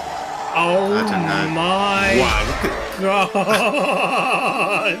 Oh I don't know. my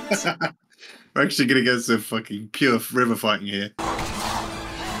god! We're actually gonna get some fucking pure river fighting here.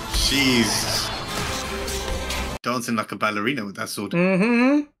 She's dancing like a ballerina with that sword.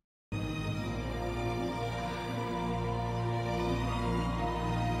 Mm-hmm.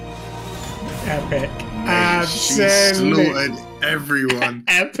 Epic. She Absolutely. slaughtered everyone.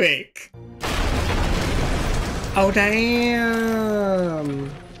 Epic. Oh, damn.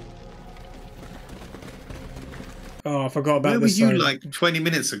 Oh, I forgot about Where were this you side. like 20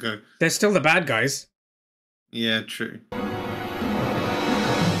 minutes ago? They're still the bad guys. Yeah, true.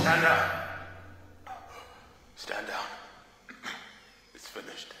 Stand down. Stand down. It's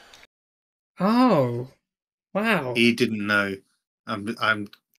finished. Oh. Wow. He didn't know. I'm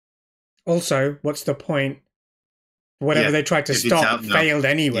Also, what's the point? Whatever Yeah, they tried to if it's stop out now. failed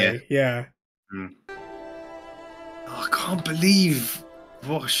anyway. Yeah. Mm. Oh, I can't believe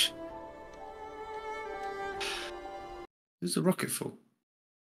Vosh. Who's the rocket for?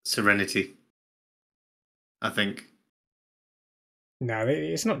 Serenity. I think. No,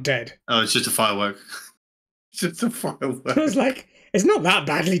 it's not dead. Oh, it's just a firework. It's just a firework. I was like, it's not that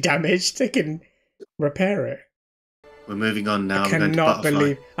badly damaged. They can repair it. We're moving on now. I We're going to cannot Butterfly.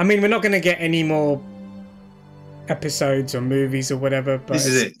 believe. I mean, we're not going to get any more episodes or movies or whatever. But this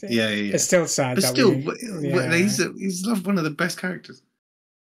is it. Yeah. It's still sad. But that still, yeah. he's one of the best characters.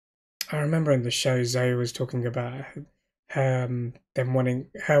 I remember in the show Zoe was talking about them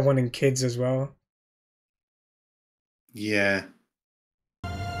wanting kids as well. Yeah.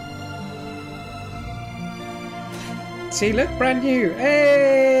 See, look, brand new.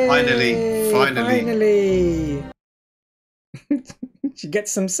 Hey! Finally. She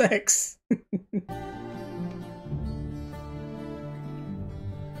gets some sex.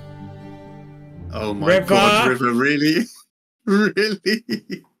 Oh my God, River, really?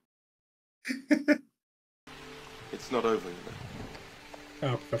 Really? It's not over, you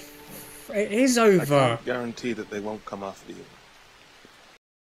know. Oh, it is over. I can't guarantee that they won't come after you.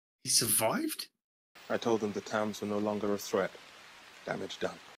 He survived? I told them the towns were no longer a threat. Damage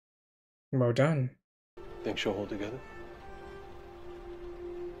done. Well done. Think she'll hold together?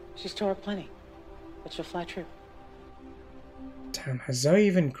 She's tore up plenty, but she'll fly true. Damn, has Zoe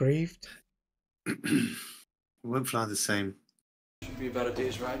even grieved? It won't fly the same. Should be about a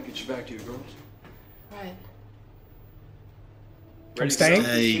day's ride to get you back to your girls. Right. I'm staying?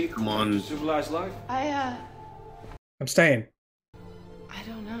 Hey, come on. Civilized life? I'm staying. I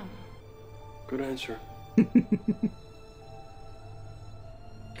don't know. Good answer.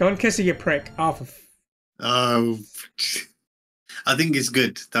 Go and kiss her, you prick. Half of. Oh, I think it's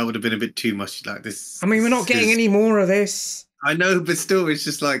good. That would have been a bit too much like this. I mean, we're not getting any more of this. I know, but still, it's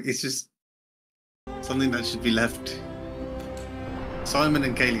just something that should be left. Simon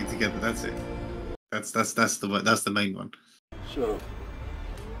and Kaylee together. That's it. That's the main one. So,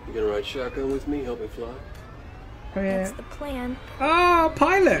 you gonna ride shotgun with me? Help me fly? Oh, yeah. That's the plan. Oh,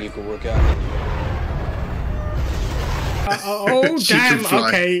 pilot. You can work out. Oh, damn.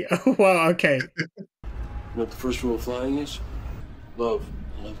 Okay. Well, okay. You know what the first rule of flying is? Love.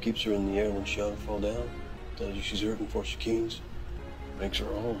 Love keeps her in the air when she ought to fall down. Tells you she's hurting before she keens. Makes her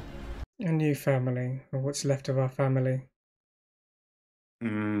home. A new family, or what's left of our family.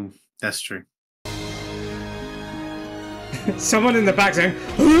 That's true. Someone in the back saying,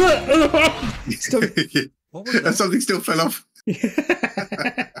 Something still fell off.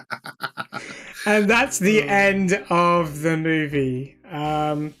 And that's the end of the movie.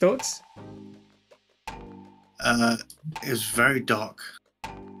 Thoughts? It was very dark.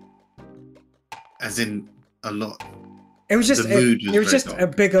 As in a lot. It was just it was just dark. a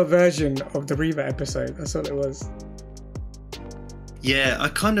bigger version of the Reva episode. That's all it was. Yeah,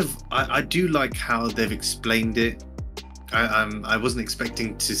 I do like how they've explained it. I wasn't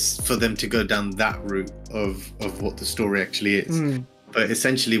expecting for them to go down that route of what the story actually is. But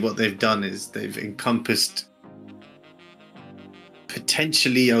essentially what they've done is they've encompassed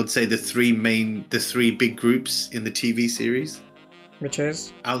potentially, I would say, the three big groups in the TV series. Which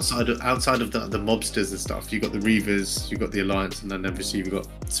is? Outside of the mobsters and stuff, you got the Reavers, you got the Alliance, and then obviously you've got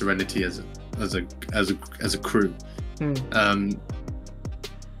Serenity as a crew.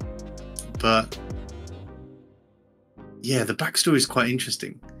 But yeah, the backstory is quite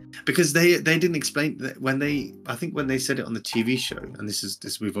interesting because they didn't explain that when they said it on the TV show, and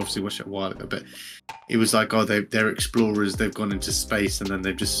this we've obviously watched it a while ago, but it was like, oh, they're explorers, they've gone into space and then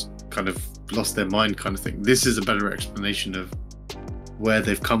they've just kind of lost their mind kind of thing. This is a better explanation of where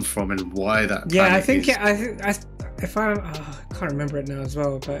they've come from and why that. Yeah, I think I can't remember it now as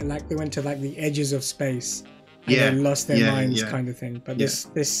well, but like they went to like the edges of space and they lost their minds kind of thing. But this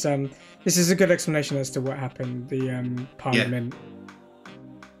is a good explanation as to what happened. The Parliament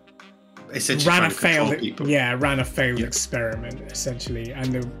essentially ran a failed experiment essentially,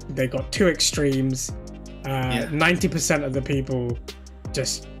 and they got two extremes. 90% of the people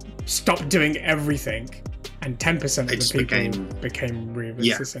just stopped doing everything, and 10% of the people became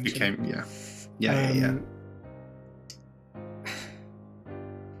Reavers. Essentially.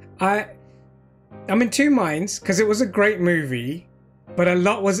 I'm in two minds because it was a great movie, but a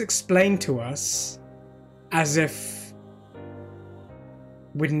lot was explained to us as if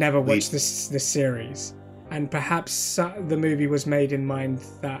we'd never watched this series, and perhaps the movie was made in mind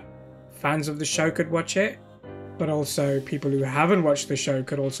that fans of the show could watch it, but also people who haven't watched the show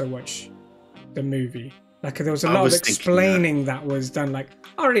could also watch the movie. Like there was a lot of explaining that was done. Like,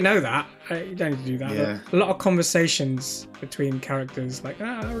 I already know that. You don't need to do that. Yeah. A lot of conversations between characters. Like,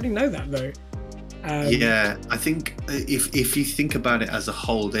 I already know that though. Yeah, I think if you think about it as a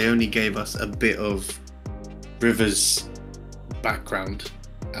whole, they only gave us a bit of River's background,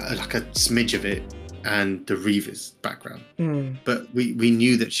 like a smidge of it, and the Reaver's background. But we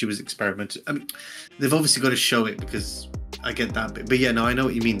knew that she was experimental. I mean, they've obviously got to show it because I get that bit. But yeah, no, I know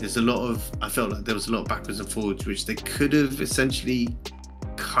what you mean. There's a lot of, I felt like there was a lot of backwards and forwards which they could have essentially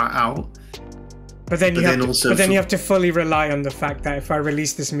cut out. But then you have to fully rely on the fact that if I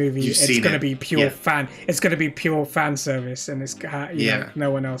release this movie, it's going to be pure It's going to be pure fan service, and it's you know, no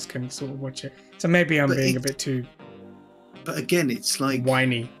one else can sort of watch it. So maybe I'm being a bit too. But again, it's like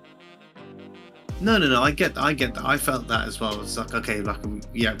whiny. No. I get that. I felt that as well. It's like, okay, like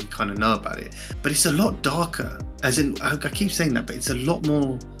we kind of know about it, but it's a lot darker. As in, I keep saying that, but it's a lot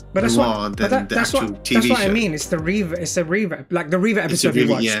more. But that's what that's what I mean. It's the Reva. It's a Reva, like the Reva episode we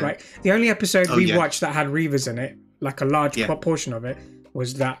watched, right? The only episode we watched that had Revas in it, like a large portion of it,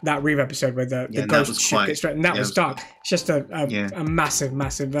 was that Reva episode where the ghost ship gets straight, and that was dark. It's just a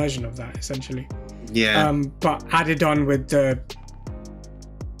massive version of that, essentially. Yeah. But added on with the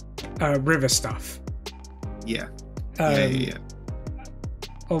river stuff. Yeah.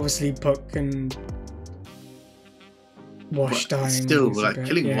 Obviously, Puck and Wash dying. Still, like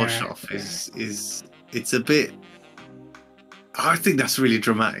killing Wash off is it's a bit. I think that's really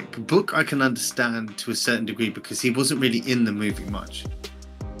dramatic. Book I can understand to a certain degree because he wasn't really in the movie much,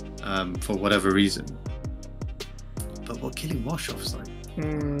 for whatever reason. But what killing Wash off is like,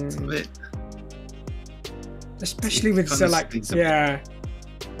 it's a bit. Especially with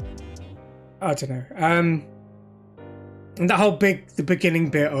I don't know. And that whole the beginning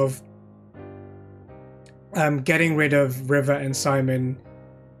bit of getting rid of River and Simon,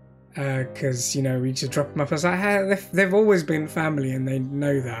 because you know we just drop them off. I was like, hey, they've always been family, and they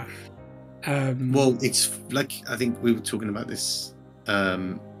know that. Well, it's like I think we were talking about this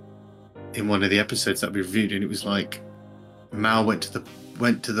in one of the episodes that we reviewed, and it was like Mal went to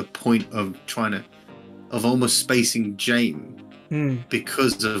the point of of almost spacing Jane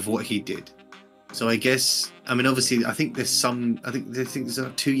because of what he did. So I guess, I mean, obviously, I think there's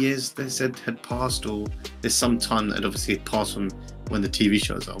like 2 years they said had passed, or there's some time that had obviously passed from when the TV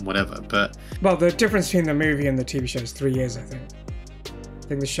show's on, whatever. But the difference between the movie and the TV show is 3 years, I think. I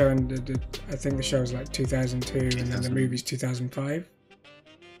think the show was like 2002, and then the movie's 2005.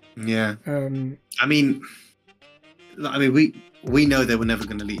 Yeah. I mean, we know they were never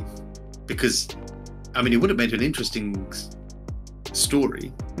going to leave because, I mean, it would have made an interesting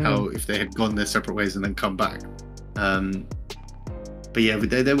story how if they had gone their separate ways and then come back. But yeah,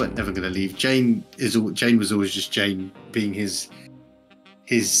 they weren't never going to leave. Jane was always just Jane, being his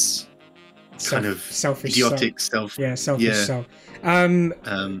kind of selfish idiotic self. Yeah, selfish self.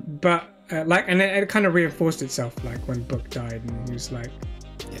 But like, and it kind of reinforced itself, like when Book died, and he was like,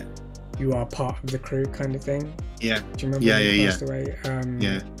 "Yeah, you are part of the crew," kind of thing. Yeah. Do you remember when he passed away?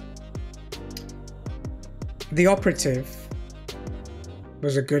 Yeah. The operative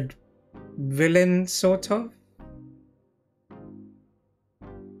was a good villain, sort of.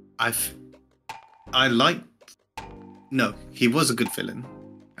 No, he was a good villain,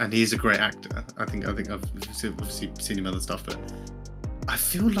 and he's a great actor. I think I've obviously seen him other stuff, but I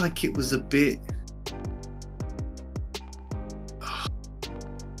feel like it was a bit.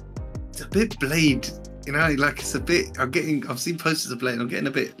 It's a bit Blade, you know. Like it's a bit. I've seen posters of Blade. I'm getting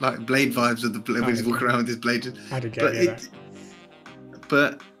a bit like Blade vibes with the Blade when he's walking around with his blade. I did get that.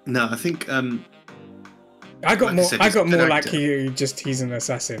 But no, I think I got more like he's an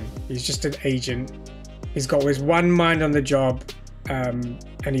assassin. He's just an agent. He's got his one mind on the job, and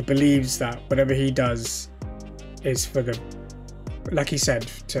he believes that whatever he does is for the, like he said,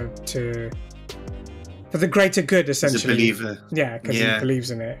 for the greater good, essentially. He's a believer. Yeah, because he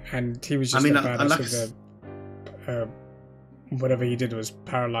believes in it, and he was just badass with whatever he did was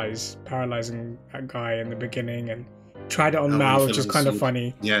paralyzing that guy in the beginning, and tried it on Mal, which was kind of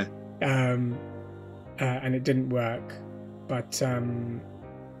funny. Yeah. And it didn't work. But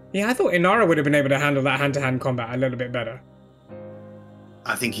I thought Inara would have been able to handle that hand-to-hand combat a little bit better.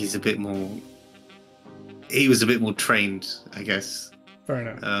 I think he was a bit more trained, I guess. Fair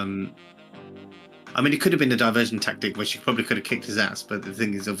enough. I mean, it could have been a diversion tactic where she probably could have kicked his ass, but the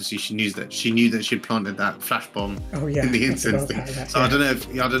thing is, obviously, she knew that she'd planted that flash bomb in the incense thing. So I don't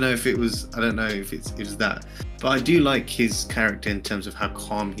know if it was that. But I do like his character in terms of how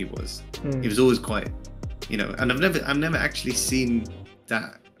calm he was. He was always quite, you know. And I've never actually seen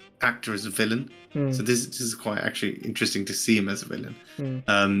that actor as a villain. So this is quite actually interesting to see him as a villain.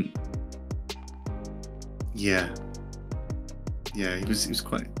 Yeah, he was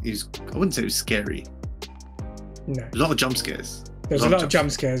quite. I wouldn't say it was scary. No. A lot of jump scares. There's a lot of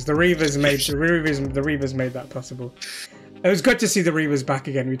jump scares. The Reavers made that possible. It was good to see the Reavers back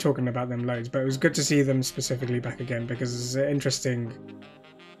again. We're talking about them loads, but it was good to see them specifically back again because it's interesting.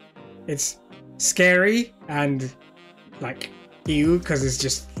 It's scary and like ew because it's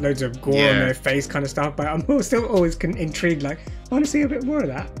just loads of gore on their face kind of stuff. But I'm still always intrigued. Like, I want to see a bit more of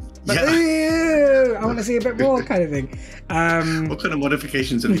that. But I want to see a bit more, kind of thing. What kind of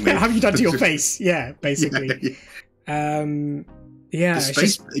modifications have you made? Have you done to your face? Yeah, basically. Yeah. The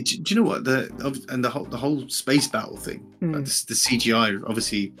space. Do you know what the whole space battle thing? Like the CGI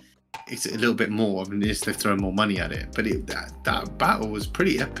obviously it's a little bit more. I mean, yes, they've thrown more money at it, but that battle was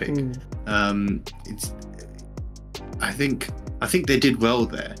pretty epic. I think they did well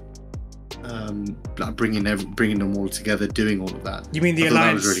there. Like bringing them all together, doing all of that. You mean the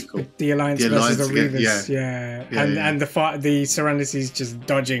Alliance? That was really cool. The Alliance versus the Reavers, yeah. And the Serenity's just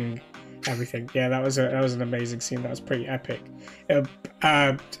dodging everything. Yeah, that was an amazing scene. That was pretty epic.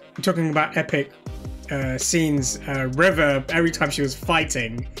 Talking about epic scenes, River, every time she was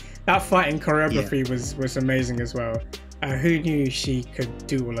fighting, that fighting choreography was amazing as well. Who knew she could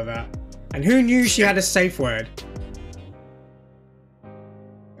do all of that? And who knew she had a safe word?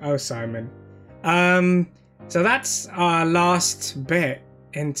 Oh, Simon. So that's our last bit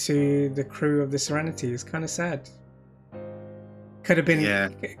into the crew of the Serenity. It's kind of sad. Could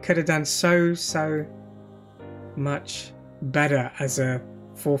have done so much better as a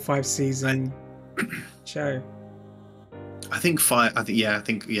 4 or 5 season show. I think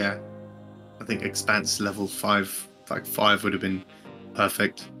Expanse level 5, like 5 would have been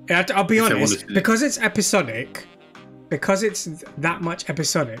perfect. I'll be honest, because it's episodic, because it's that much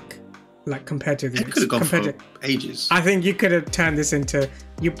episodic, like compared to the it could have gone for ages. I think you could have turned this into,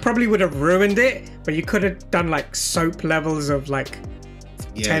 you probably would have ruined it, but you could have done like soap levels of like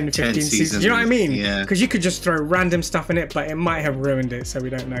 10, 15 seasons. You know what I mean? Yeah. Because you could just throw random stuff in it, but it might have ruined it, so we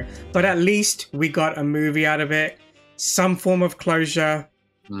don't know. But at least we got a movie out of it, some form of closure.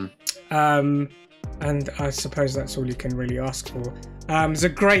 And I suppose that's all you can really ask for. It's a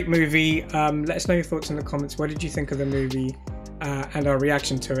great movie. Let us know your thoughts in the comments. What did you think of the movie and our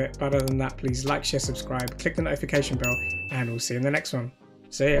reaction to it? But other than that, please like, share, subscribe, click the notification bell, and we'll see you in the next one.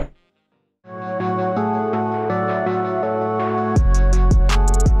 See ya.